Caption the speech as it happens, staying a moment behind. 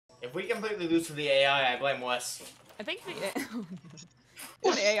If we completely lose to the AI, I blame Wes. I think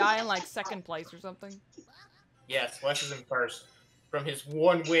the AI in like second place or something. Yes, Wes is in first. From his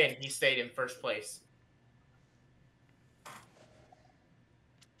one win, he stayed in first place.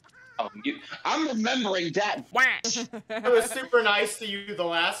 Oh, I'm remembering that. I was super nice to you the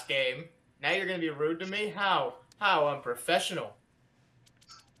last game. Now you're gonna be rude to me? How? How unprofessional.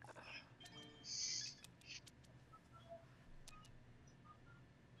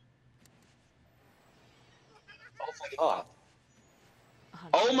 Oh my god.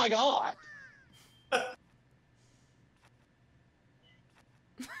 Oh my god.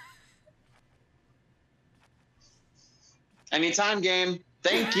 Anytime game.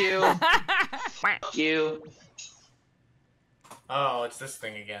 Thank you. Fuck you. Oh, it's this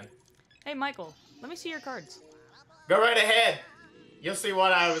thing again. Hey, Michael, let me see your cards. Go right ahead. You'll see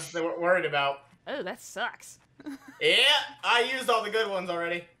what I was worried about. Oh, that sucks. Yeah, I used all the good ones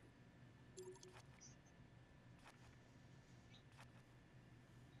already.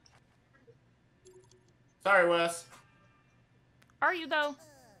 Sorry, Wes. Are you, though?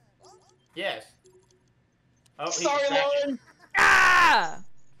 Yes. Oh, Sorry, Lauren. Ah!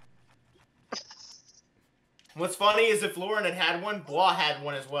 What's funny is if Lauren had one, Bwaah had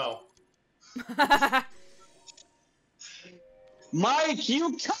one as well. Mike,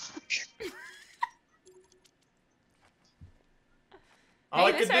 you cock! All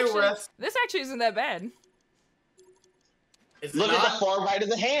I could do, Wes. This actually isn't that bad. Look at the far right of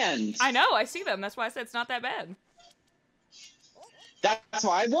the hand. I know, I see them. That's why I said it's not that bad. That's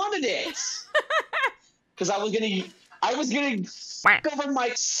why I wanted it. Because I was gonna f*** over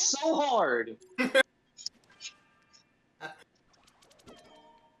Mike so hard.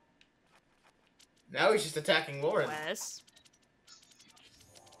 Now he's just attacking Lauren. Wes.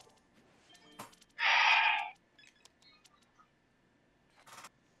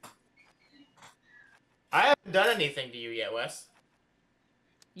 I haven't done anything to you yet, Wes.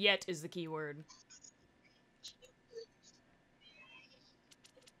 Yet is the key word.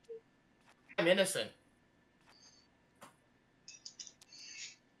 I'm innocent.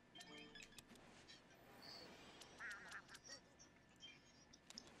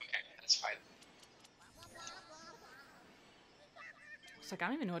 Okay, that's fine. It's like, I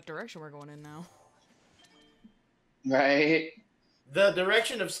don't even know what direction we're going in now. Right? The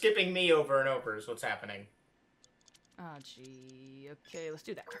direction of skipping me over and over is what's happening. Oh, gee. Okay, let's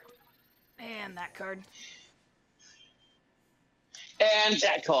do that card. And that card. And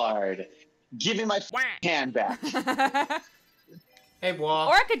that card. Give me my hand back. Hey, Bwaah.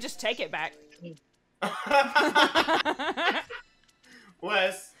 Or I could just take it back.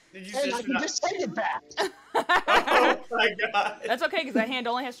 Wes, did you Hey, I can just take it back. Oh my god. That's okay, because that hand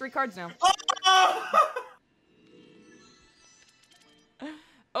only has 3 cards now.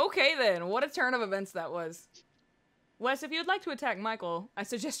 Okay, then. What a turn of events that was. Wes, if you'd like to attack Michael, I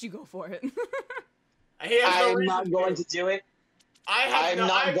suggest you go for it. I'm not going to do it. I'm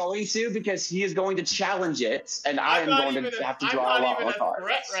not going going to because he is going to challenge it, and I'm going to have to draw a lot more cards. I'm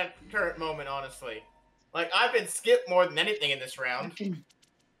not even at the current moment, honestly. Like, I've been skipped more than anything in this round.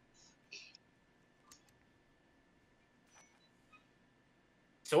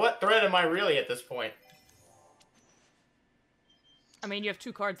 So what threat am I really at this point? I mean, you have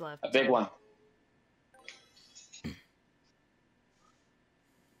 2 cards left. A big one.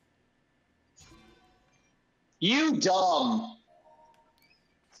 You dumb.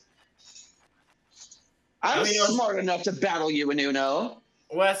 I'm smart enough to battle you in Uno.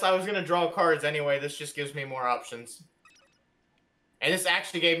 Wes, I was gonna draw cards anyway. This just gives me more options. And this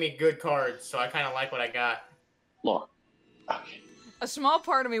actually gave me good cards, so I kind of like what I got. Look. Okay. A small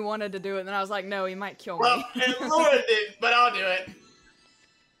part of me wanted to do it, and then I was like, no, he might kill me. Well, and Lauren did, but I'll do it.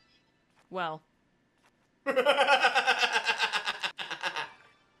 Well.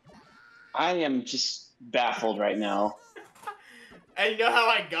 I am just baffled right now. And you know how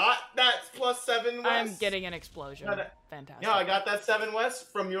I got that +7, Wes? I'm getting an explosion. Fantastic. No, I got that 7, Wes,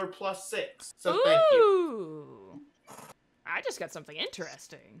 from your +6. So Ooh. thank you. I just got something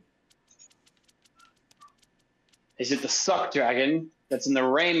interesting. Is it the Suck Dragon that's in the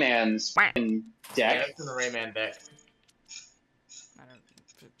Rayman's deck? Yeah, it's in the Rayman deck. I don't...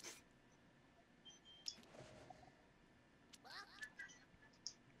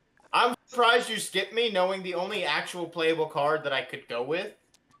 I'm surprised you skipped me, knowing the only actual playable card that I could go with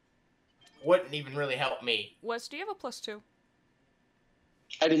wouldn't even really help me. Wes, do you have a +2?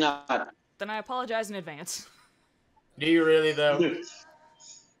 I do not. Then I apologize in advance. Do you really, though?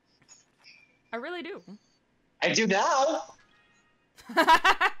 I really do. I do now.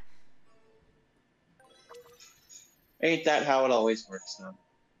 Ain't that how it always works, though?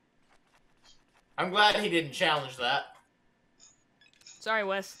 I'm glad he didn't challenge that. Sorry,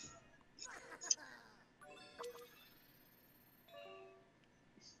 Wes.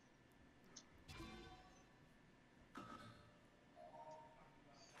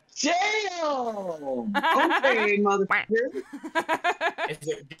 Damn! Okay, motherfucker. Is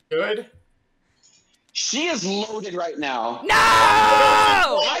it good? She is loaded right now. No!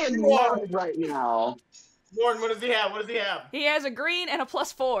 I am loaded right now. Lauren, what does he have? What does he have? He has a green and a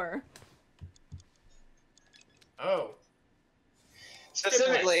 +4. Oh.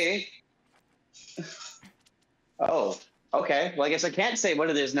 Specifically. Oh, okay. Well, I guess I can't say what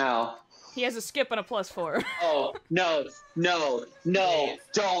it is now. He has a skip and a +4. Oh, no, no, no,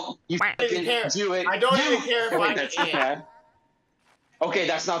 don't. You fucking do it. I don't even care if I that's can. bad. Okay,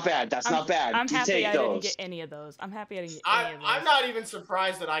 that's not bad. That's not bad. I'm You happy take I those. didn't get any of those. I'm happy I didn't get any of those. I'm not even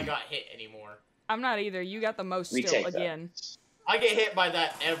surprised that I got hit anymore. I'm not either. You got the most We still take again. I get hit by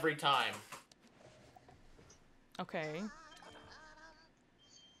that every time. Okay.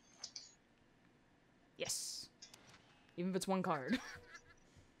 Yes. Even if it's one card.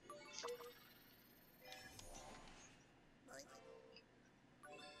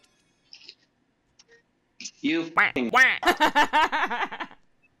 You fucking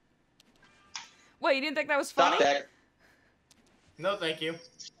Wait, you didn't think that was funny? stop that. No, thank you.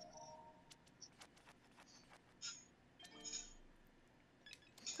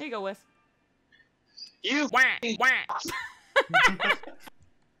 Here you go, Wes. You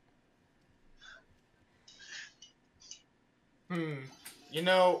You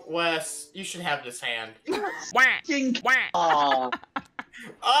know, Wes, you should have this hand. fucking Aw.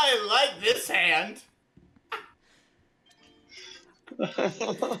 I like this hand.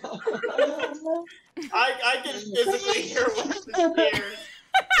 I can physically hear Wes's tears.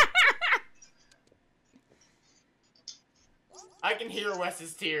 I can hear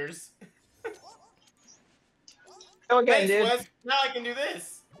Wes's tears. Go again, Thanks, dude. Wes. Now I can do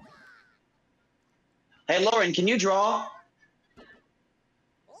this. Hey, Lauren, can you draw?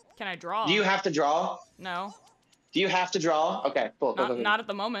 Can I draw? Do you have to draw? No. Do you have to draw? Okay, cool. Go, go, go. Not at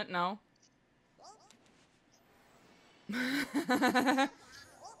the moment, no.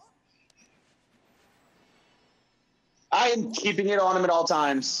 I am keeping it on him at all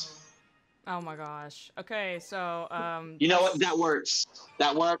times. Oh my gosh. Okay, so, You know what? That works.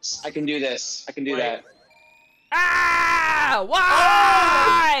 That works. I can do this. I can do Wait. that. Ah!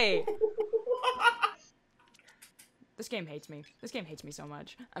 Why? This game hates me. This game hates me so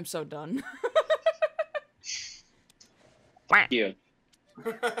much. I'm so done. Thank you.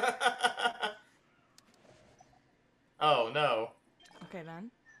 Oh, no. Okay, then.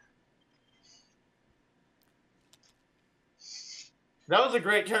 That was a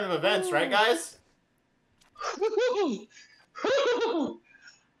great turn of events, right, guys?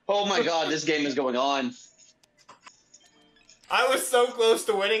 Oh my god, this game is going on. I was so close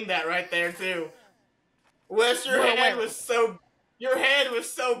to winning that right there, too. Wes, your Wait, hand wait. was so... Your hand was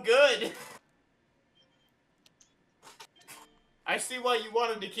so good. I see why you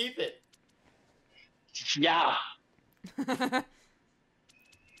wanted to keep it. Yeah. Hey,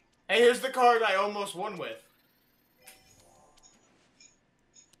 here's the card I almost won with.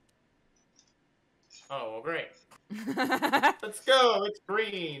 Oh, well, great. Let's go. It's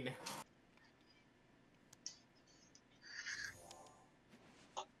green.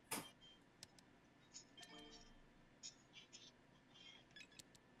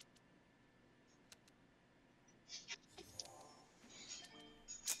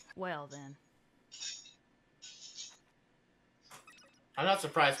 Well, then. I'm not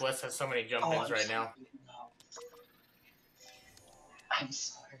surprised Wes has so many jump ins right now. I'm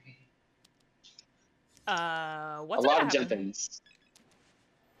sorry. What's A lot gonna of happen? jump-ins.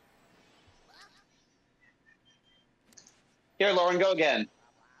 Here, Lauren, go again.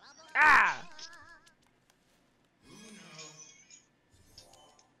 Ah!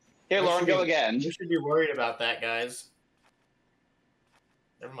 Here, We Lauren, should go be- again. You should be worried about that, guys.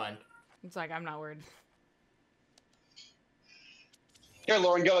 Never mind. It's like, I'm not worried. Here,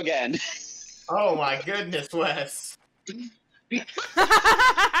 Lauren, go again. Oh my goodness, Wes.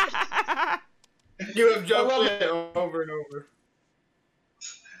 You have jumped love it over and over.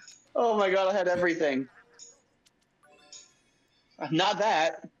 Oh my god, I had everything. Not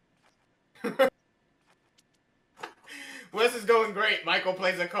that. Wes is going great. Michael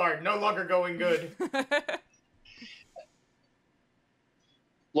plays a card. No longer going good.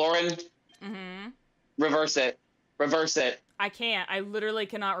 Lauren, Mm-hmm. reverse it. Reverse it. I can't. I literally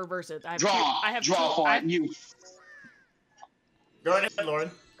cannot reverse it. I have Draw. Two, I have Draw two, for I- it. You. Go ahead, Lauren.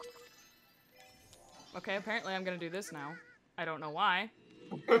 Okay, apparently I'm gonna do this now. I don't know why.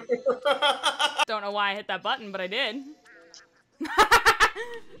 Don't know why I hit that button, but I did.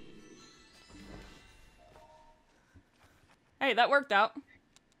 Hey, that worked out.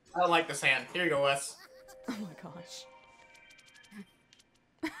 I don't like this hand. Here you go, Wes. Oh my gosh.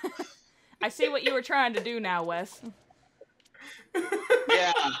 I see what you were trying to do now, Wes.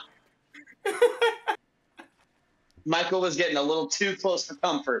 Yeah. Michael was getting a little too close for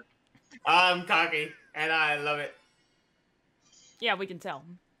comfort. I'm cocky, and I love it. Yeah, we can tell.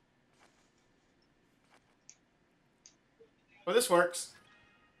 Well, this works.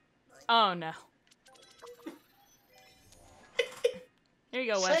 Oh no. Here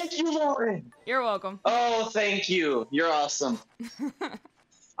you go, Wes. Thank you, Lauren. You're welcome. Oh, thank you. You're awesome.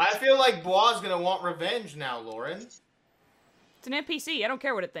 I feel like Bwaah's gonna want revenge now, Lauren. It's an NPC. I don't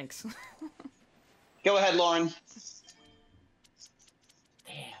care what it thinks. Go ahead, Lauren.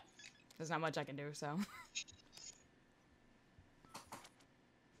 Damn. There's not much I can do, so.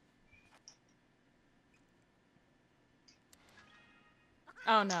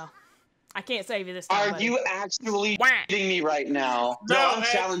 Oh no. I can't save you this time, Are buddy. you actually kidding me right now? No, No, I'm man.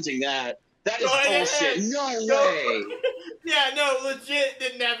 challenging that. That is Go ahead. bullshit. No Go. way. Yeah, no, legit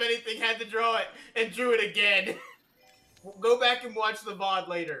didn't have anything, had to draw it, and drew it again. Go back and watch the VOD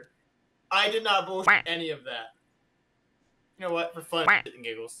later. I did not bullshit any of that. You know what? For fun and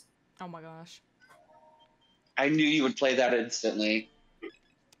giggles. Oh my gosh. I knew you would play that instantly.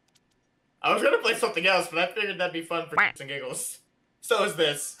 I was gonna play something else, but I figured that'd be fun for and giggles. So is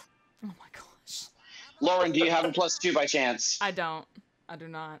this. Oh my gosh. Lauren, do you have a +2 by chance? I don't. I do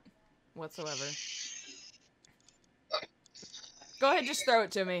not. Whatsoever. Go ahead, just throw it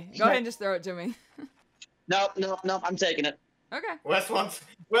to me. Go ahead and just throw it to me. Nope, I'm taking it. Okay. Wes wants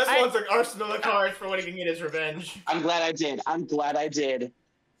an arsenal of cards for when he can get his revenge. I'm glad I did. I'm glad I did.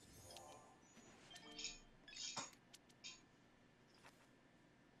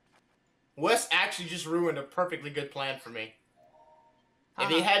 Wes actually just ruined a perfectly good plan for me. If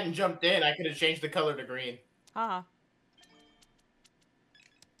he hadn't jumped in, I could have changed the color to green. Haha.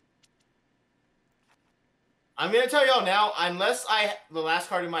 I'm gonna tell y'all now, unless the last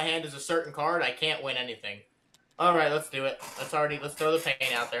card in my hand is a certain card, I can't win anything. Alright, let's do it. Let's throw the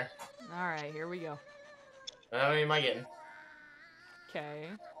paint out there. Alright, here we go. How many am I getting? Okay.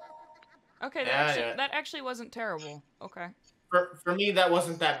 Okay, Yeah, that actually wasn't terrible. Okay. For me, that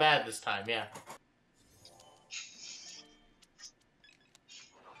wasn't that bad this time, yeah.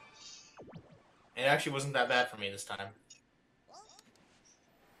 It actually wasn't that bad for me this time.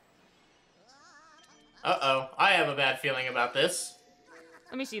 Uh-oh, I have a bad feeling about this.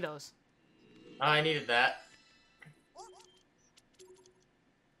 Let me see those. I needed that.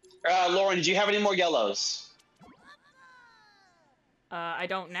 Lauren, did you have any more yellows? I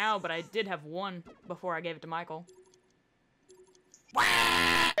don't now, but I did have one before I gave it to Michael.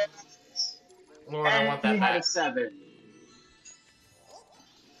 Lauren, I want that you had back. a 7.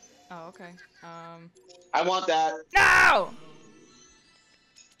 Oh, okay. I want that. No!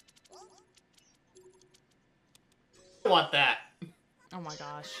 I want that. Oh my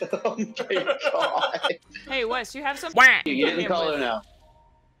gosh. Oh my god. Hey, Wes, you have some? You didn't call her now.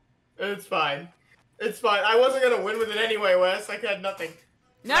 It's fine. It's fine. I wasn't gonna win with it anyway, Wes. I had nothing.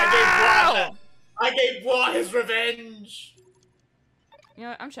 No! I gave Bwaah his revenge. You know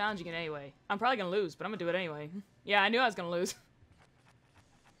what? I'm challenging it anyway. I'm probably gonna lose, but I'm gonna do it anyway. Yeah, I knew I was gonna lose.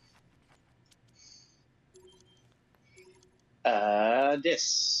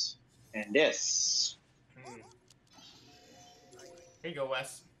 This. And this. Here you go,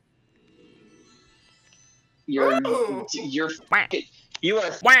 Wes. You are Whack.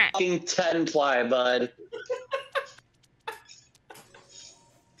 fucking 10-ply, bud.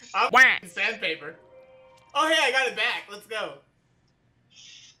 I'm Whack. sandpaper. Oh, hey, I got it back. Let's go.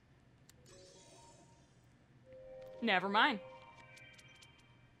 Never mind.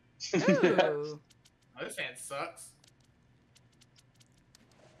 Ooh. Oh, this hand sucks.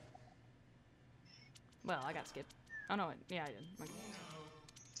 Well, I got skipped. Oh no, yeah, I did. Okay.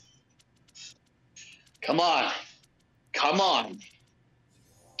 Come on. Come on.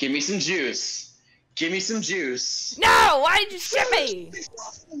 Give me some juice. Give me some juice. No! Why did you ship me?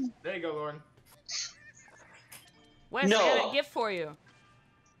 There you go, Lauren. Wes, No. I got a gift for you.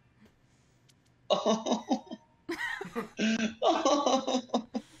 Oh. Oh.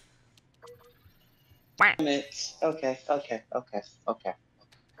 Damn it. Okay.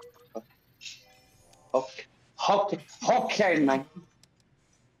 Okay, man.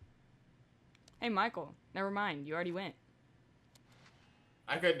 Hey, Michael. Never mind. You already went.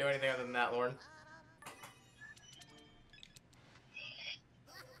 I couldn't do anything other than that, Lauren.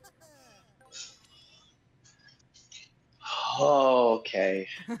 Okay.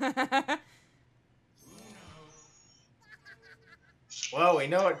 Well, we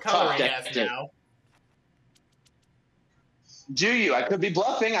know what color he has Top-deck. now. Do you? I could be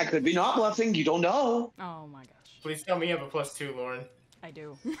bluffing. I could be not bluffing. You don't know. Oh my gosh. Please tell me you have a +2, Lauren. I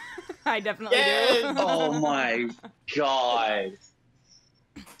do. I definitely Yes! do. Oh my god.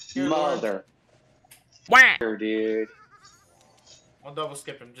 Here, Mother. Dude. I'll double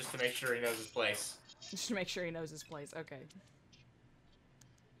skip him just to make sure he knows his place. Just to make sure he knows his place. Okay.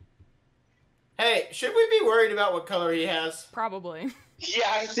 Hey, should we be worried about what color he has? Probably. Yeah,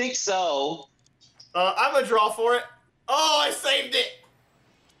 I think so. I'm gonna draw for it. Oh, I saved it!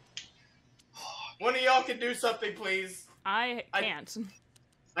 One of y'all can do something, please. I can't.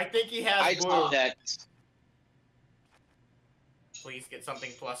 I think he has I blue. thought that. Please get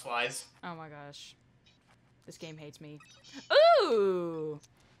something plus-wise. Oh my gosh. This game hates me. Ooh!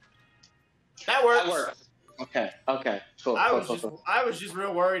 That works. That worked. Okay, okay. Cool, I cool, cool. was just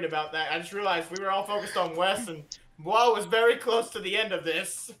real worried about that. I just realized we were all focused on Wes, and Bwaah was very close to the end of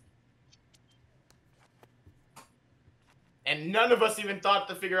this. And none of us even thought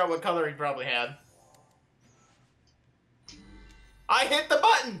to figure out what color he probably had. I hit the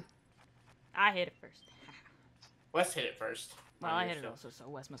button! I hit it first. Wes hit it first. Well, I hit it also, so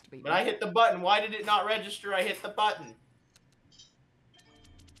Wes must have beat me. But I hit the button. Why did it not register? I hit the button.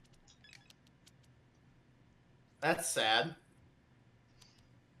 That's sad.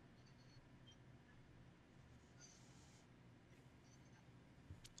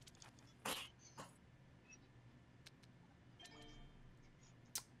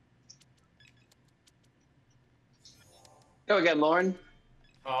 Go again, Lauren.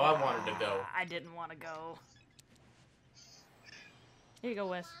 Oh, I wanted to go. I didn't want to go. Here you go,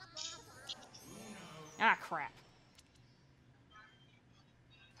 Wes. Ah, crap.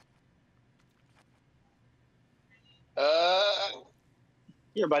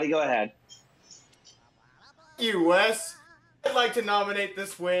 Here, buddy, go ahead. You, Wes. I'd like to nominate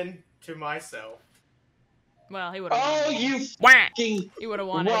this win to myself. Well, he would have Oh, won. you fucking He would have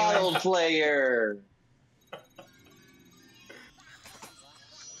won wild anyway. player.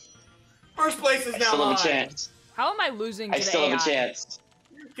 First place is I now still have a mine. chance. How am I losing to I the still AI? have a chance.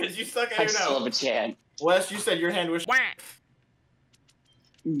 Because you suck at I your still have a nose. chance. Wes, you said your hand was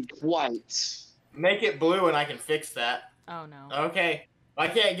White. Make it blue and I can fix that. Oh, no. Okay. I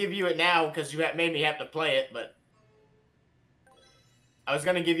can't give you it now because you made me have to play it, but... I was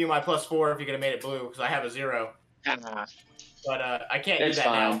going to give you my +4 if you could have made it blue because I have a 0. Ah, But I can't do it's that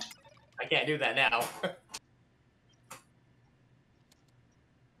fine. now. I can't do that now.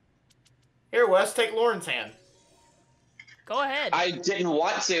 Here, Wes, take Lauren's hand. Go ahead. I didn't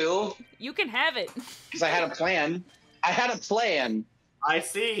want to You can have it. because I had a plan. I had a plan. I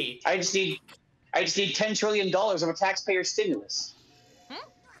see. I just need $10 trillion of a taxpayer stimulus.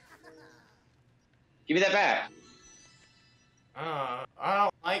 Give me that back. I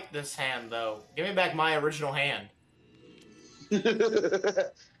don't like this hand, though. Give me back my original hand.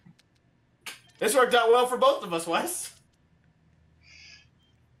 That This worked out well for both of us, Wes.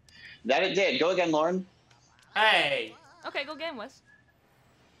 it did. Go again, Lauren. Hey. Okay, go again, Wes.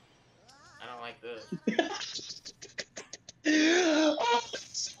 I don't like this. Oh,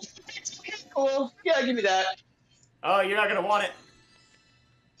 it's cool. Yeah, give me that. Oh, you're not going to want it.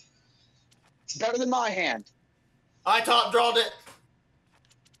 It's better than my hand. I top drawed it.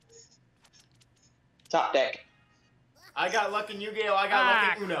 Top deck. I got luck in Yu-Gi-Oh! I got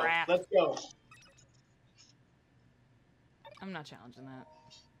luck in Uno. Crap. Let's go. I'm not challenging that.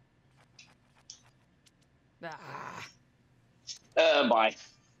 Ah. Bye.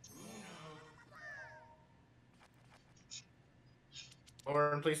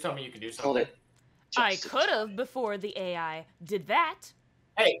 Lauren, please tell me you can do something. Hold it. I could have before the AI did that.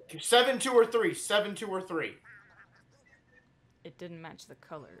 Hey, 7, 2, or 3. 7, 2, or 3. It didn't match the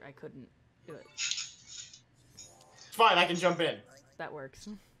color. I couldn't do it. It's fine, I can jump in. That works.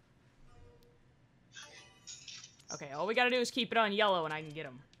 Okay, all we gotta do is keep it on yellow and I can get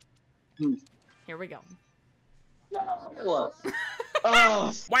him. Here we go. Oh.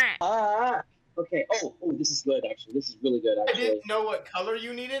 Okay. Oh, this is good, actually. This is really good, I actually. didn't know what color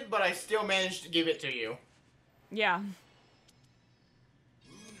you needed, but I still managed to give it to you. Yeah.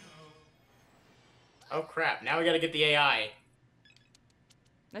 Oh crap, now we gotta get the AI.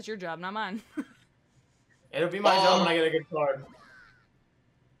 That's your job, not mine. It'll be my job when I get a good card.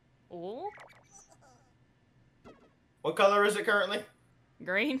 Oh, What color is it currently?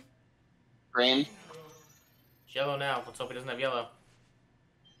 green. Green. It's yellow now. Let's hope he doesn't have yellow.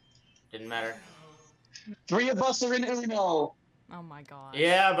 Didn't matter. 3 of us are in Uno. Oh my god.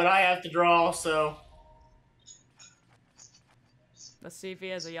 Yeah, but I have to draw, so... Let's see if he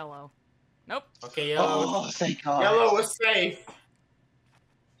has a yellow. Nope. Okay, yellow. Oh, thank God. Yellow was safe.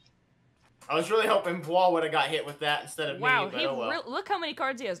 I was really hoping Bwaah would have got hit with that instead of Wow, me, but oh well. look how many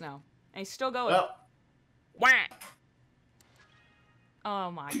cards he has now. And he's still going. Well,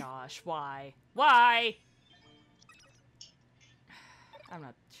 Oh my gosh, why? Why? I'm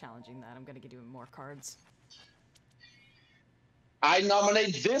not challenging that. I'm gonna give you more cards. I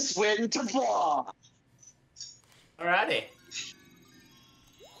nominate this win to Bwaah. alrighty.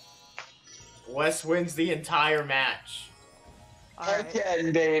 Wes wins the entire match. Alright.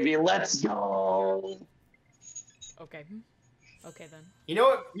 Again, baby, let's go. Okay. Okay then. You know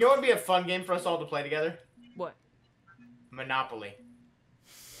what? You know what would be a fun game for us all to play together? What? Monopoly.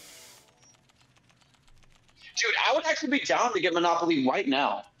 Dude, I would actually be down to get Monopoly right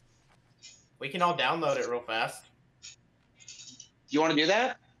now. We can all download it real fast. You want to do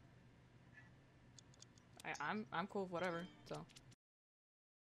that? I'm cool with whatever, so.